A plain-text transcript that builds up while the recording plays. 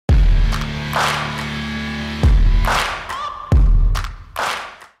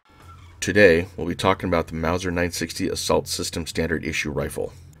Today, we'll be talking about the Mauser 960 Assault System Standard Issue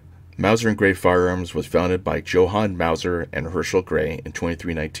Rifle. Mauser Engraved Firearms was founded by Johann Mauser and Herschel Gray in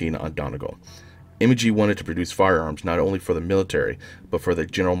 2319 on Donegal. MG wanted to produce firearms not only for the military, but for the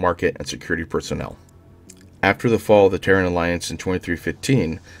general market and security personnel. After the fall of the Terran Alliance in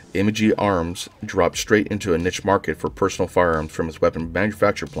 2315, MG Arms dropped straight into a niche market for personal firearms from its weapon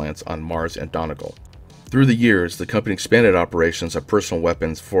manufacture plants on Mars and Donegal. Through the years, the company expanded operations of personal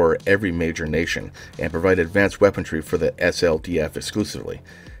weapons for every major nation and provided advanced weaponry for the SLDF exclusively.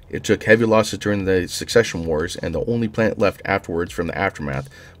 It took heavy losses during the succession wars, and the only plant left afterwards from the aftermath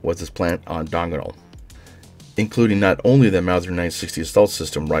was this plant on Donegal. Including not only the Mauser 960 Assault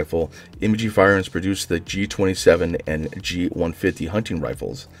System rifle, MG Firearms produced the G27 and G150 hunting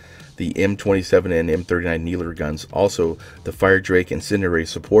rifles, the M27 and M39 Needler guns, also the Fire Drake incendiary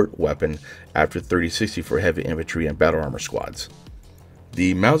support weapon after 3060 for heavy infantry and battle armor squads.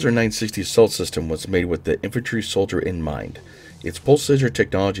 The Mauser 960 Assault System was made with the infantry soldier in mind. Its pulse laser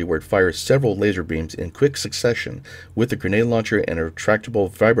technology, where it fires several laser beams in quick succession with a grenade launcher and a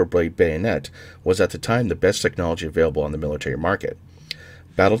retractable vibroblade bayonet, was at the time the best technology available on the military market.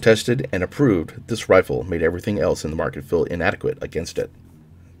 Battle tested and approved, this rifle made everything else in the market feel inadequate against it.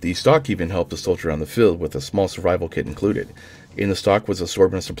 The stock even helped the soldier on the field with a small survival kit included. In the stock was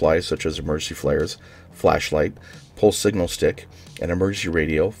assortment supplies such as emergency flares, flashlight, pulse signal stick, an emergency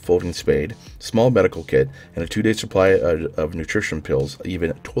radio, folding spade, small medical kit, and a 2-day supply of nutrition pills,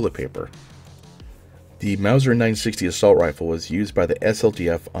 even toilet paper. The Mauser 960 assault rifle was used by the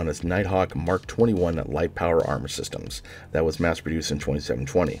SLDF on its Nighthawk Mark 21 light power armor systems that was mass produced in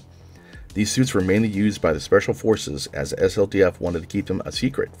 2720. These suits were mainly used by the Special Forces, as the SLDF wanted to keep them a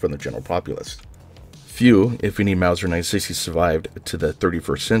secret from the general populace. Few, if any, Mauser 960s survived to the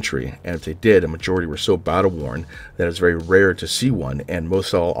 31st century, and if they did, a majority were so battle-worn that it's very rare to see one, and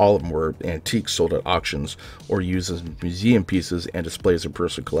all of them were antiques sold at auctions or used as museum pieces and displays of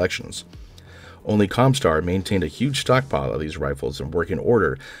personal collections. Only Comstar maintained a huge stockpile of these rifles in working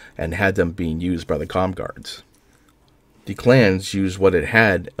order and had them being used by the Com Guards. The clans used what it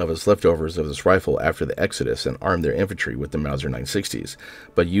had of its leftovers of this rifle after the Exodus and armed their infantry with the Mauser 960s,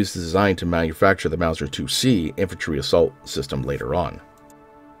 but used the design to manufacture the Mauser 2C infantry assault system later on.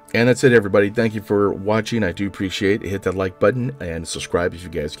 And that's it, everybody. Thank you for watching. I do appreciate it. Hit that like button and subscribe if you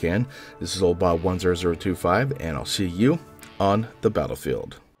guys can. This is Old Bob 10025, and I'll see you on the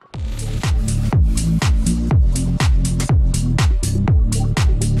battlefield.